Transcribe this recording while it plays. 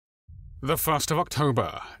The 1st of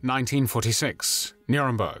October, 1946,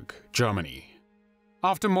 Nuremberg, Germany.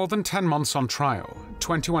 After more than 10 months on trial,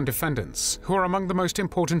 21 defendants, who are among the most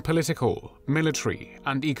important political, military,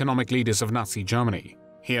 and economic leaders of Nazi Germany,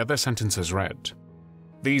 hear their sentences read.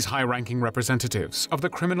 These high-ranking representatives of the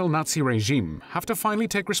criminal Nazi regime have to finally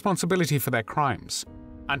take responsibility for their crimes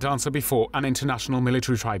and answer before an international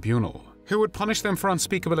military tribunal, who would punish them for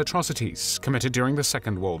unspeakable atrocities committed during the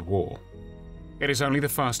Second World War. It is only the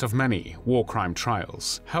first of many war crime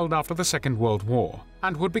trials held after the Second World War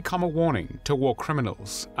and would become a warning to war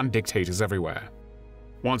criminals and dictators everywhere.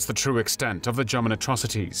 Once the true extent of the German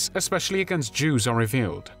atrocities, especially against Jews, are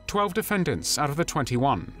revealed, 12 defendants out of the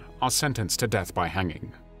 21 are sentenced to death by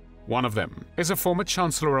hanging. One of them is a former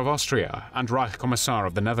Chancellor of Austria and Reichskommissar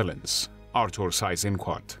of the Netherlands, Arthur Seyss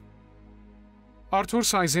Inquart. Arthur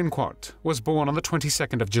Seyss Inquart was born on the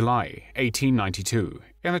 22nd of July, 1892,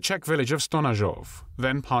 in the Czech village of Stonažov,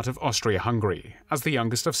 then part of Austria-Hungary, as the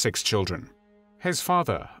youngest of 6 children. His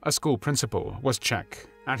father, a school principal, was Czech,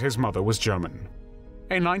 and his mother was German.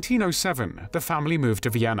 In 1907, the family moved to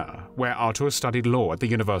Vienna, where Arthur studied law at the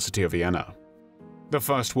University of Vienna. The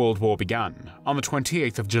First World War began on the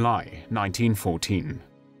 28th of July, 1914.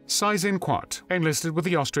 Seyss Inquart enlisted with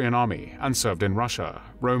the Austrian army and served in Russia,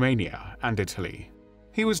 Romania, and Italy.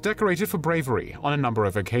 He was decorated for bravery on a number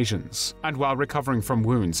of occasions, and while recovering from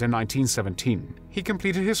wounds in 1917, he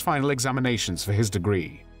completed his final examinations for his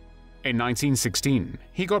degree. In 1916,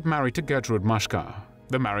 he got married to Gertrude Maschka.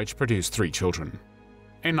 The marriage produced 3 children.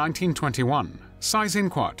 In 1921, Seyss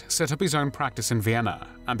Inquart set up his own practice in Vienna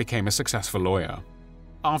and became a successful lawyer.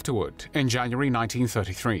 Afterward, in January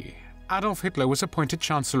 1933, Adolf Hitler was appointed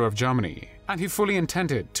Chancellor of Germany, and he fully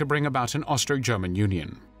intended to bring about an Austro-German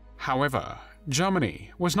union. However,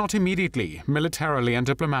 Germany was not immediately militarily and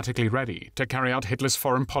diplomatically ready to carry out Hitler's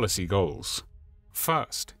foreign policy goals.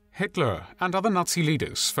 First, Hitler and other Nazi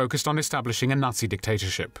leaders focused on establishing a Nazi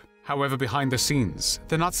dictatorship. However, behind the scenes,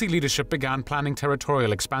 the Nazi leadership began planning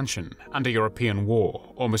territorial expansion and a European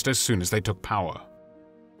war almost as soon as they took power.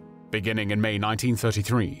 Beginning in May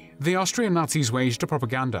 1933, the Austrian Nazis waged a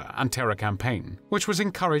propaganda and terror campaign, which was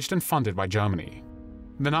encouraged and funded by Germany.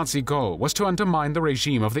 The Nazi goal was to undermine the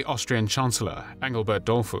regime of the Austrian Chancellor, Engelbert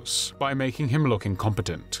Dollfuss, by making him look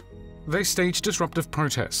incompetent. They staged disruptive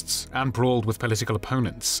protests and brawled with political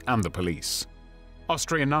opponents and the police.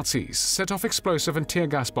 Austrian Nazis set off explosive and tear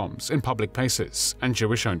gas bombs in public places and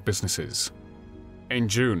Jewish-owned businesses. In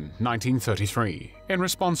June 1933, in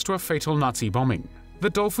response to a fatal Nazi bombing, the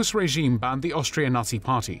Dollfuss regime banned the Austrian Nazi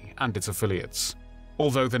Party and its affiliates.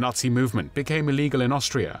 Although the Nazi movement became illegal in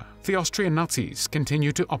Austria, the Austrian Nazis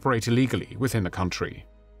continued to operate illegally within the country.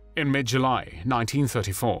 In mid-July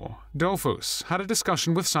 1934, Dollfuss had a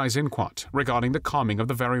discussion with Seyss Inquart regarding the calming of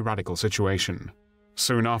the very radical situation.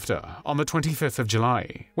 Soon after, on the 25th of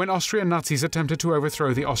July, when Austrian Nazis attempted to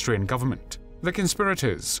overthrow the Austrian government, the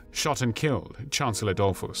conspirators shot and killed Chancellor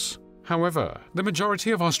Dollfuss. However, the majority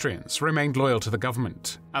of Austrians remained loyal to the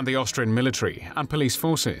government, and the Austrian military and police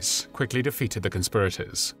forces quickly defeated the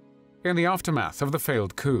conspirators. In the aftermath of the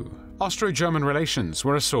failed coup, Austro-German relations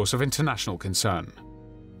were a source of international concern.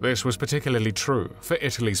 This was particularly true for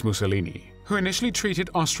Italy's Mussolini, who initially treated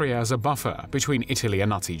Austria as a buffer between Italy and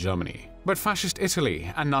Nazi Germany. But Fascist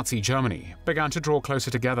Italy and Nazi Germany began to draw closer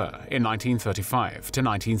together in 1935 to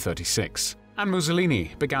 1936. And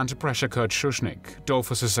Mussolini began to pressure Kurt Schuschnigg,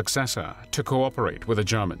 Dollfuss's successor, to cooperate with the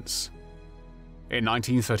Germans. In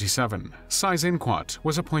 1937, Seyss Inquart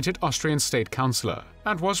was appointed Austrian State Councillor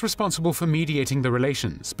and was responsible for mediating the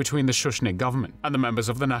relations between the Schuschnigg government and the members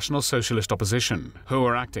of the National Socialist opposition, who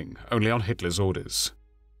were acting only on Hitler's orders.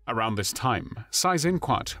 Around this time, Seyss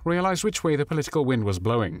Inquart realized which way the political wind was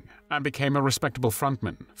blowing and became a respectable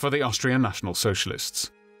frontman for the Austrian National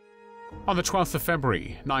Socialists. On the 12th of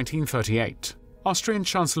February 1938, Austrian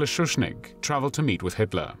Chancellor Schuschnigg traveled to meet with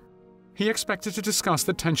Hitler. He expected to discuss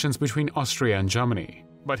the tensions between Austria and Germany,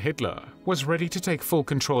 but Hitler was ready to take full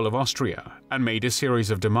control of Austria and made a series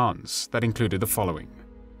of demands that included the following.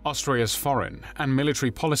 Austria's foreign and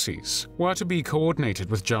military policies were to be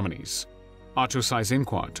coordinated with Germany's. Arthur Seyss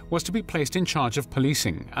Inquart was to be placed in charge of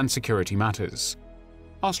policing and security matters.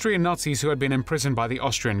 Austrian Nazis who had been imprisoned by the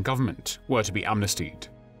Austrian government were to be amnestied.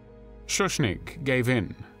 Schuschnigg gave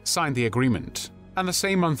in, signed the agreement, and the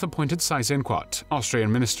same month appointed Seyss Inquart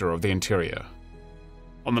Austrian Minister of the Interior.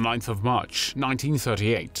 On the 9th of March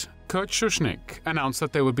 1938, Kurt Schuschnigg announced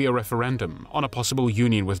that there would be a referendum on a possible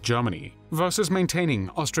union with Germany versus maintaining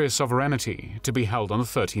Austria's sovereignty to be held on the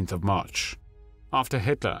 13th of March. After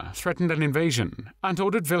Hitler threatened an invasion and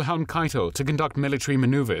ordered Wilhelm Keitel to conduct military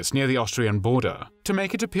maneuvers near the Austrian border to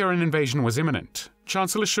make it appear an invasion was imminent,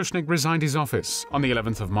 Chancellor Schuschnigg resigned his office on the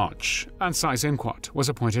 11th of March, and Seyss-Inquart was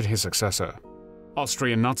appointed his successor.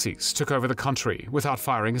 Austrian Nazis took over the country without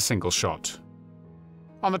firing a single shot.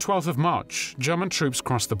 On the 12th of March, German troops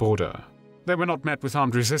crossed the border. They were not met with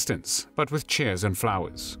armed resistance, but with cheers and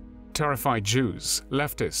flowers. Terrified Jews,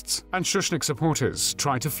 leftists, and Schuschnigg supporters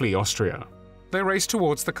tried to flee Austria. They raced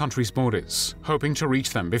towards the country's borders, hoping to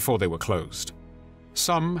reach them before they were closed.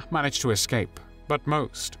 Some managed to escape, but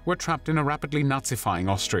most were trapped in a rapidly Nazifying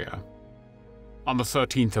Austria. On the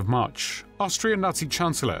 13th of March, Austrian Nazi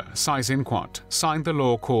Chancellor Seyss-Inquart signed the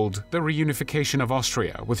law called the Reunification of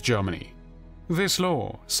Austria with Germany. This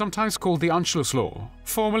law, sometimes called the Anschluss law,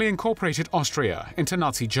 formally incorporated Austria into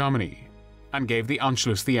Nazi Germany and gave the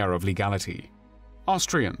Anschluss the air of legality.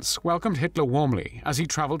 Austrians welcomed Hitler warmly as he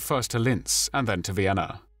travelled first to Linz and then to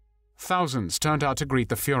Vienna. Thousands turned out to greet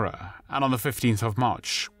the Führer, and on the 15th of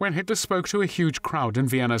March, when Hitler spoke to a huge crowd in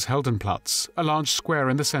Vienna's Heldenplatz, a large square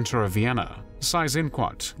in the centre of Vienna,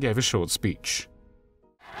 Seyss-Inquart gave a short speech.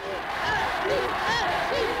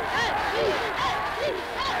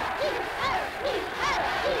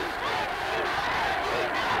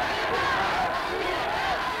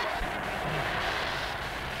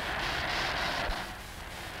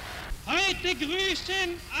 Heute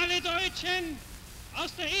grüßen alle Deutschen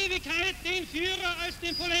aus der Ewigkeit den Führer als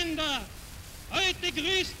den Vollender. Heute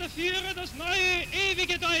grüßt der Führer das neue,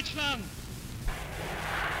 ewige Deutschland.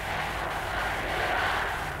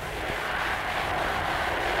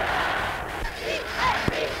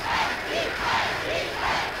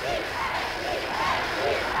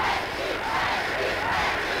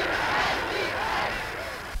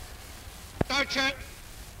 Deutsche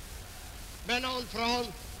Männer und Frauen,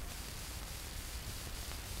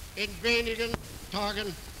 in wenigen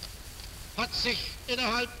Tagen hat sich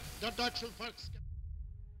innerhalb der deutschen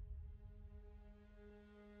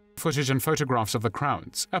Footage and photographs of the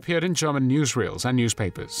crowds appeared in German newsreels and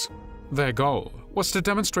newspapers. Their goal was to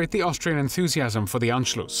demonstrate the Austrian enthusiasm for the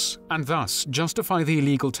Anschluss and thus justify the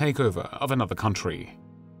illegal takeover of another country.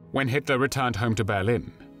 When Hitler returned home to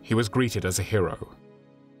Berlin, he was greeted as a hero.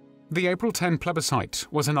 The April 10 plebiscite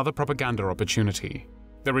was another propaganda opportunity.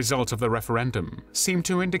 The result of the referendum seemed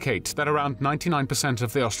to indicate that around 99%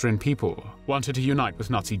 of the Austrian people wanted to unite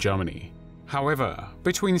with Nazi Germany. However,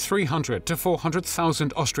 between 300 to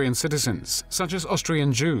 400,000 Austrian citizens, such as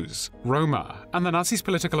Austrian Jews, Roma, and the Nazis'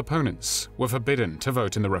 political opponents, were forbidden to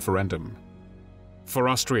vote in the referendum. For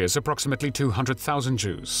Austria's approximately 200,000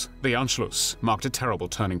 Jews, the Anschluss marked a terrible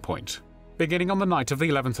turning point. Beginning on the night of the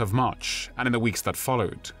 11th of March, and in the weeks that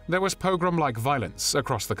followed, there was pogrom-like violence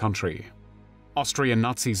across the country. Austrian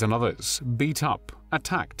Nazis and others beat up,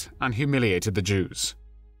 attacked, and humiliated the Jews.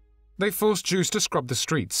 They forced Jews to scrub the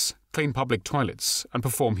streets, clean public toilets, and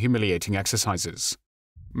perform humiliating exercises.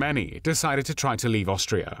 Many decided to try to leave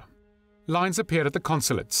Austria. Lines appeared at the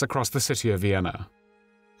consulates across the city of Vienna.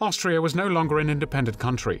 Austria was no longer an independent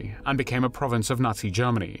country and became a province of Nazi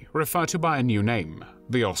Germany, referred to by a new name,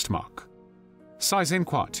 the Ostmark.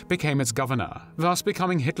 Seyss-Inquart became its governor, thus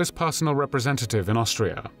becoming Hitler's personal representative in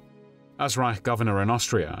Austria. As Reich governor in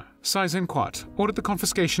Austria, Seyss-Inquart ordered the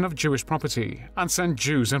confiscation of Jewish property and sent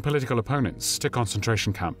Jews and political opponents to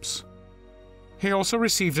concentration camps. He also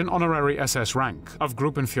received an honorary SS rank of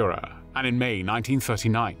Gruppenführer, and in May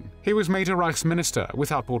 1939, he was made a Reichsminister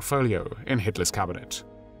without portfolio in Hitler's cabinet.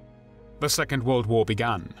 The Second World War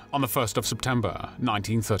began on the 1st of September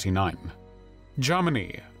 1939.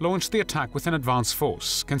 Germany launched the attack with an advance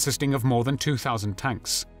force consisting of more than 2,000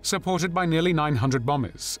 tanks, supported by nearly 900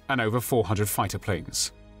 bombers and over 400 fighter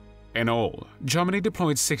planes. In all, Germany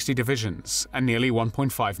deployed 60 divisions and nearly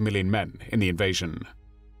 1.5 million men in the invasion.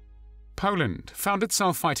 Poland found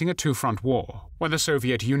itself fighting a two-front war when the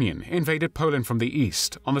Soviet Union invaded Poland from the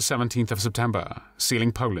east on the 17th of September,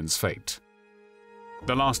 sealing Poland's fate.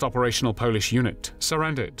 The last operational Polish unit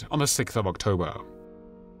surrendered on the 6th of October.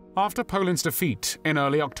 After Poland's defeat in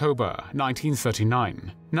early October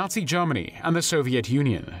 1939, Nazi Germany and the Soviet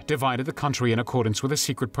Union divided the country in accordance with a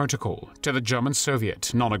secret protocol to the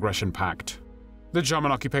German-Soviet Non-Aggression Pact. The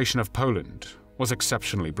German occupation of Poland was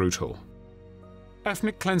exceptionally brutal.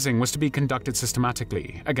 Ethnic cleansing was to be conducted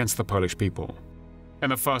systematically against the Polish people. In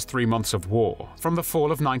the first 3 months of war, from the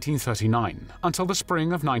fall of 1939 until the spring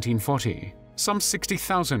of 1940, some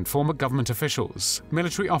 60,000 former government officials,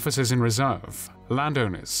 military officers in reserve,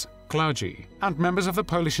 landowners, clergy, and members of the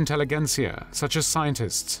Polish intelligentsia, such as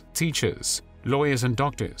scientists, teachers, lawyers, and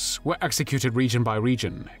doctors, were executed region by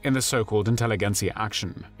region in the so-called intelligentsia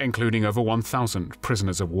action, including over 1,000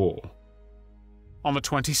 prisoners of war. On the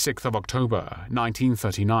 26th of October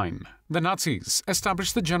 1939, the Nazis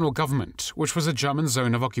established the General Government, which was a German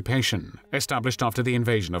zone of occupation established after the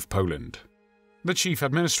invasion of Poland. The chief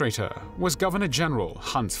administrator was Governor-General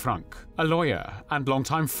Hans Frank, a lawyer and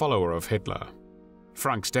longtime follower of Hitler.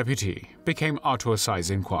 Frank's deputy became Arthur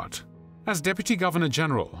Seyss Inquart. As Deputy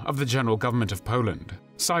Governor-General of the General Government of Poland,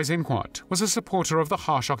 Seyss-Inquart was a supporter of the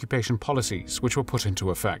harsh occupation policies which were put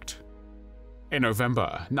into effect. In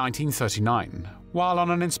November 1939, while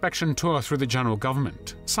on an inspection tour through the General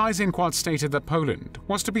Government, Seyss-Inquart stated that Poland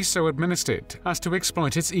was to be so administered as to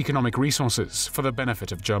exploit its economic resources for the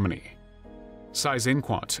benefit of Germany.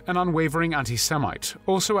 Seyss-Inquart, an unwavering anti-Semite,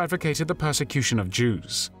 also advocated the persecution of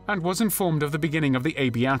Jews and was informed of the beginning of the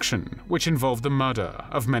AB action, which involved the murder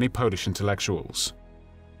of many Polish intellectuals.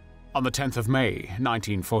 On the 10th of May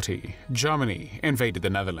 1940, Germany invaded the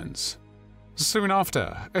Netherlands. Soon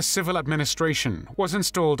after, a civil administration was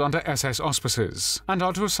installed under SS auspices, and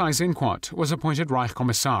Arthur Seyss-Inquart was appointed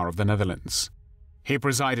Reichskommissar of the Netherlands. He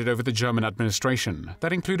presided over the German administration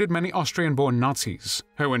that included many Austrian-born Nazis,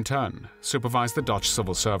 who in turn supervised the Dutch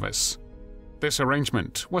civil service. This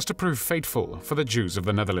arrangement was to prove fateful for the Jews of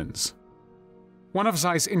the Netherlands. One of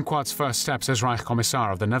Seyss-Inquart's first steps as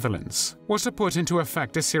Reichskommissar of the Netherlands was to put into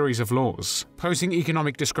effect a series of laws posing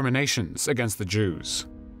economic discriminations against the Jews.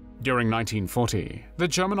 During 1940, the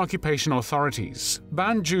German occupation authorities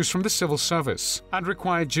banned Jews from the civil service and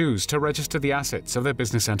required Jews to register the assets of their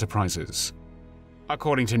business enterprises.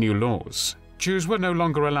 According to new laws, Jews were no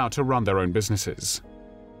longer allowed to run their own businesses.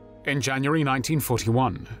 In January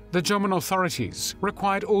 1941, the German authorities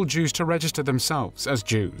required all Jews to register themselves as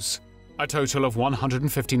Jews. A total of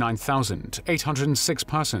 159,806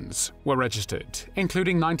 persons were registered,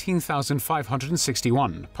 including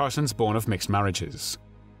 19,561 persons born of mixed marriages.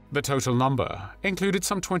 The total number included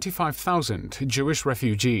some 25,000 Jewish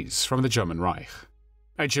refugees from the German Reich.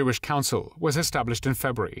 A Jewish council was established in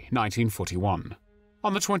February 1941.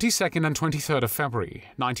 On the 22nd and 23rd of February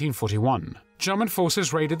 1941, German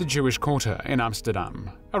forces raided the Jewish quarter in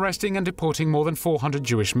Amsterdam, arresting and deporting more than 400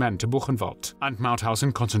 Jewish men to Buchenwald and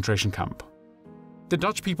Mauthausen concentration camp. The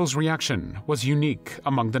Dutch people's reaction was unique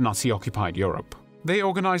among the Nazi-occupied Europe. They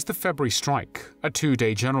organized the February Strike, a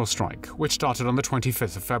two-day general strike which started on the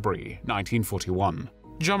 25th of February 1941.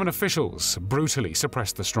 German officials brutally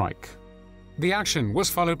suppressed the strike. The action was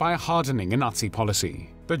followed by a hardening in Nazi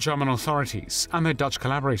policy. The German authorities and their Dutch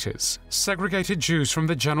collaborators segregated Jews from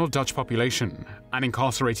the general Dutch population and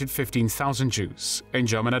incarcerated 15,000 Jews in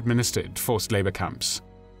German-administered forced labor camps.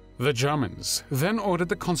 The Germans then ordered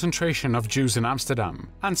the concentration of Jews in Amsterdam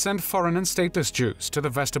and sent foreign and stateless Jews to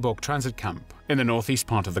the Westerbork transit camp in the northeast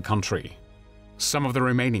part of the country. Some of the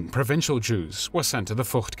remaining provincial Jews were sent to the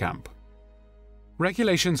Vught camp.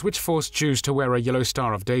 Regulations which forced Jews to wear a yellow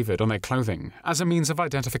Star of David on their clothing as a means of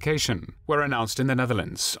identification were announced in the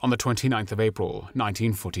Netherlands on the 29th of April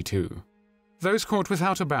 1942. Those caught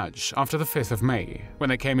without a badge after the 5th of May,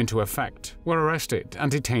 when they came into effect, were arrested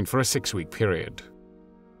and detained for a 6-week period.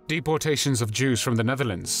 Deportations of Jews from the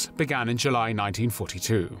Netherlands began in July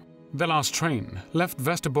 1942. The last train left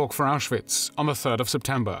Westerbork for Auschwitz on the 3rd of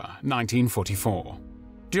September 1944.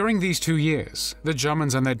 During these 2 years, the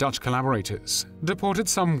Germans and their Dutch collaborators deported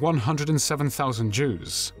some 107,000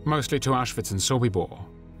 Jews, mostly to Auschwitz and Sobibor,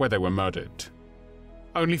 where they were murdered.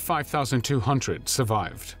 Only 5,200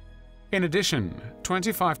 survived. In addition,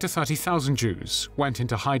 25,000 to 30,000 Jews went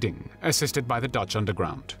into hiding, assisted by the Dutch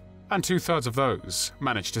underground, and 2/3 of those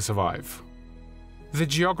managed to survive. The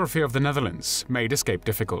geography of the Netherlands made escape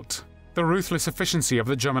difficult. The ruthless efficiency of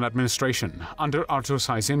the German administration under Arthur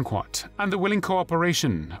Seyss-Inquart and the willing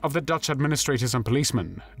cooperation of the Dutch administrators and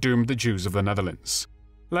policemen doomed the Jews of the Netherlands.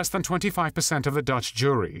 Less than 25% of the Dutch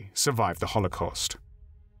Jewry survived the Holocaust.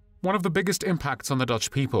 One of the biggest impacts on the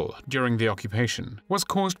Dutch people during the occupation was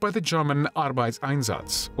caused by the German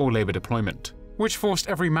Arbeitseinsatz, or labor deployment, which forced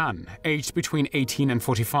every man aged between 18 and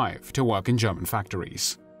 45 to work in German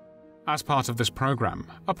factories. As part of this program,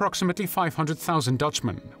 approximately 500,000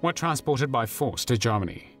 Dutchmen were transported by force to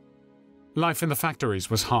Germany. Life in the factories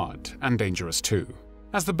was hard and dangerous too,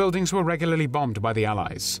 as the buildings were regularly bombed by the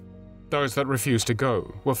Allies. Those that refused to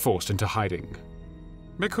go were forced into hiding.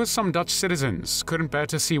 Because some Dutch citizens couldn't bear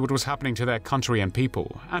to see what was happening to their country and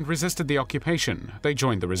people and resisted the occupation, they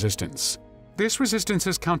joined the resistance. This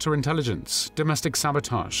resistance's counterintelligence, domestic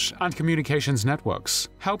sabotage, and communications networks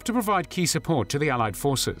helped to provide key support to the Allied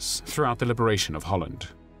forces throughout the liberation of Holland.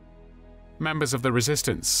 Members of the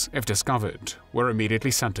resistance, if discovered, were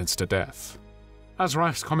immediately sentenced to death. As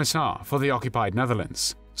Reichskommissar for the occupied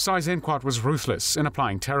Netherlands, Seyss-Inquart was ruthless in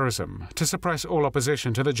applying terrorism to suppress all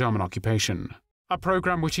opposition to the German occupation. a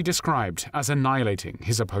program which he described as annihilating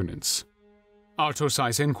his opponents. Arthur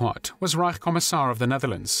Seyss Inquart was Reichskommissar of the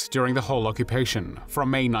Netherlands during the whole occupation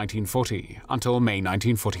from May 1940 until May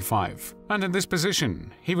 1945, and in this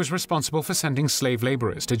position he was responsible for sending slave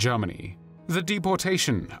laborers to Germany, the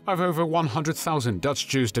deportation of over 100,000 Dutch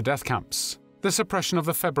Jews to death camps, the suppression of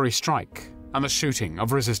the February strike, and the shooting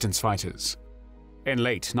of resistance fighters. In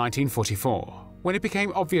late 1944, when it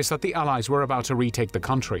became obvious that the Allies were about to retake the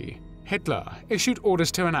country, Hitler issued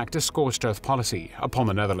orders to enact a scorched earth policy upon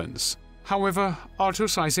the Netherlands. However, Arthur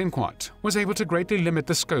Seyss Inquart was able to greatly limit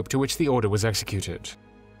the scope to which the order was executed.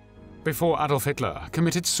 Before Adolf Hitler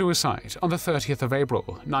committed suicide on the 30th of April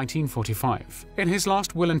 1945, in his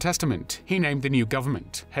last will and testament he named the new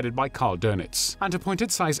government, headed by Karl Dönitz, and appointed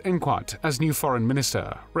Seyss Inquart as new foreign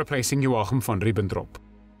minister, replacing Joachim von Ribbentrop.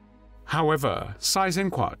 However, Seyss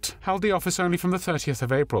Inquart held the office only from the 30th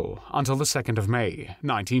of April until the 2nd of May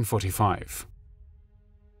 1945.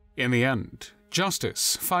 In the end,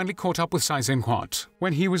 justice finally caught up with Seyss Inquart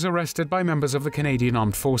when he was arrested by members of the Canadian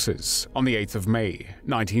Armed Forces on the 8th of May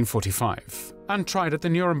 1945 and tried at the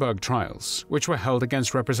Nuremberg trials, which were held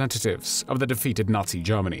against representatives of the defeated Nazi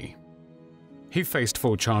Germany. He faced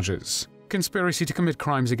 4 charges: conspiracy to commit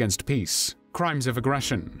crimes against peace, crimes of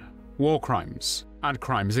aggression, war crimes, and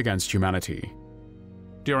crimes against humanity.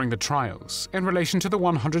 During the trials, in relation to the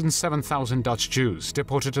 107,000 Dutch Jews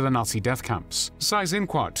deported to the Nazi death camps, Seyss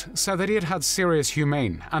Inquart said that he had had serious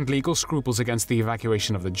humane and legal scruples against the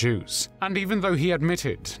evacuation of the Jews, and even though he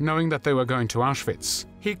admitted knowing that they were going to Auschwitz,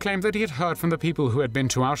 he claimed that he had heard from the people who had been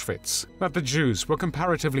to Auschwitz that the Jews were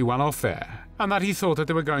comparatively well off there, and that he thought that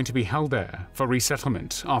they were going to be held there for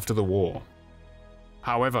resettlement after the war.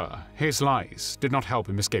 However, his lies did not help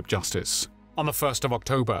him escape justice. On the 1st of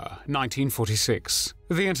October 1946,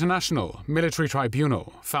 the International Military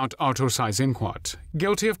Tribunal found Arthur Seyss Inquart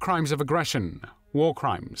guilty of crimes of aggression, war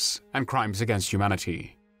crimes, and crimes against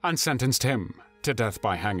humanity, and sentenced him to death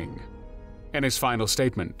by hanging. In his final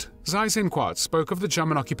statement, Seyss Inquart spoke of the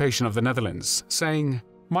German occupation of the Netherlands, saying,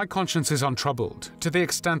 "My conscience is untroubled to the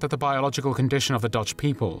extent that the biological condition of the Dutch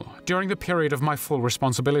people during the period of my full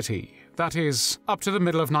responsibility, that is, up to the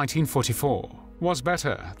middle of 1944, was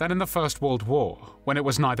better than in the First World War, when it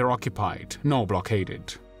was neither occupied nor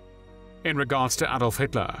blockaded." In regards to Adolf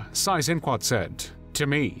Hitler, Seyss Inquart said, "To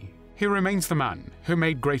me, he remains the man who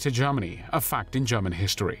made Greater Germany a fact in German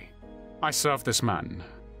history. I served this man,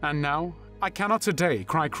 and now I cannot today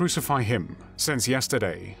cry crucify him, since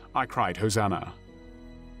yesterday I cried Hosanna."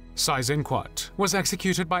 Seyss Inquart was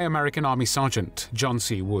executed by American Army Sergeant John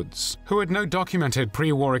C. Woods, who had no documented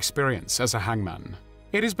pre-war experience as a hangman.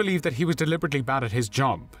 It is believed that he was deliberately bad at his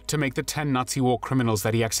job to make the 10 Nazi war criminals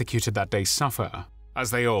that he executed that day suffer,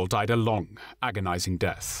 as they all died a long, agonizing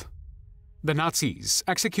death. The Nazis,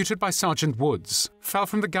 executed by Sergeant Woods, fell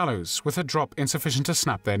from the gallows with a drop insufficient to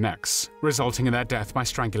snap their necks, resulting in their death by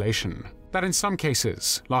strangulation, that in some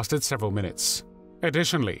cases lasted several minutes.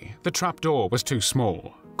 Additionally, the trapdoor was too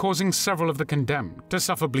small, causing several of the condemned to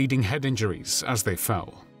suffer bleeding head injuries as they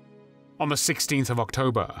fell. On the 16th of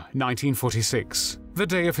October 1946, the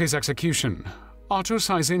day of his execution, Arthur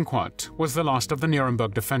Seyss Inquart was the last of the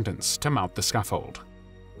Nuremberg defendants to mount the scaffold.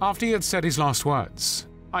 After he had said his last words,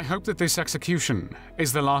 "I hope that this execution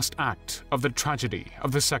is the last act of the tragedy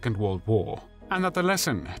of the Second World War, and that the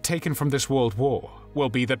lesson taken from this world war will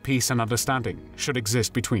be that peace and understanding should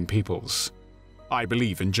exist between peoples. I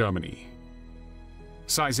believe in Germany."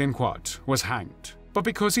 Seyss Inquart was hanged, but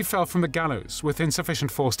because he fell from the gallows with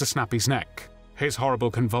insufficient force to snap his neck, his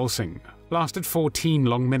horrible convulsing lasted 14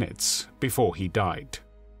 long minutes before he died.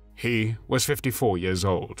 He was 54 years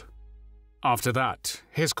old. After that,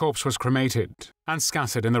 his corpse was cremated and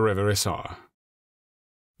scattered in the River Isar.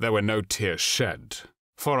 There were no tears shed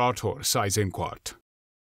for Arthur Seyss Inquart.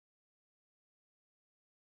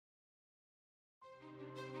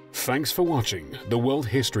 Thanks for watching the World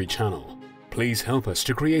History Channel. Please help us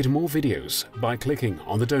to create more videos by clicking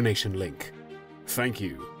on the donation link. Thank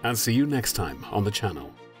you, and see you next time on the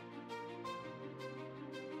channel.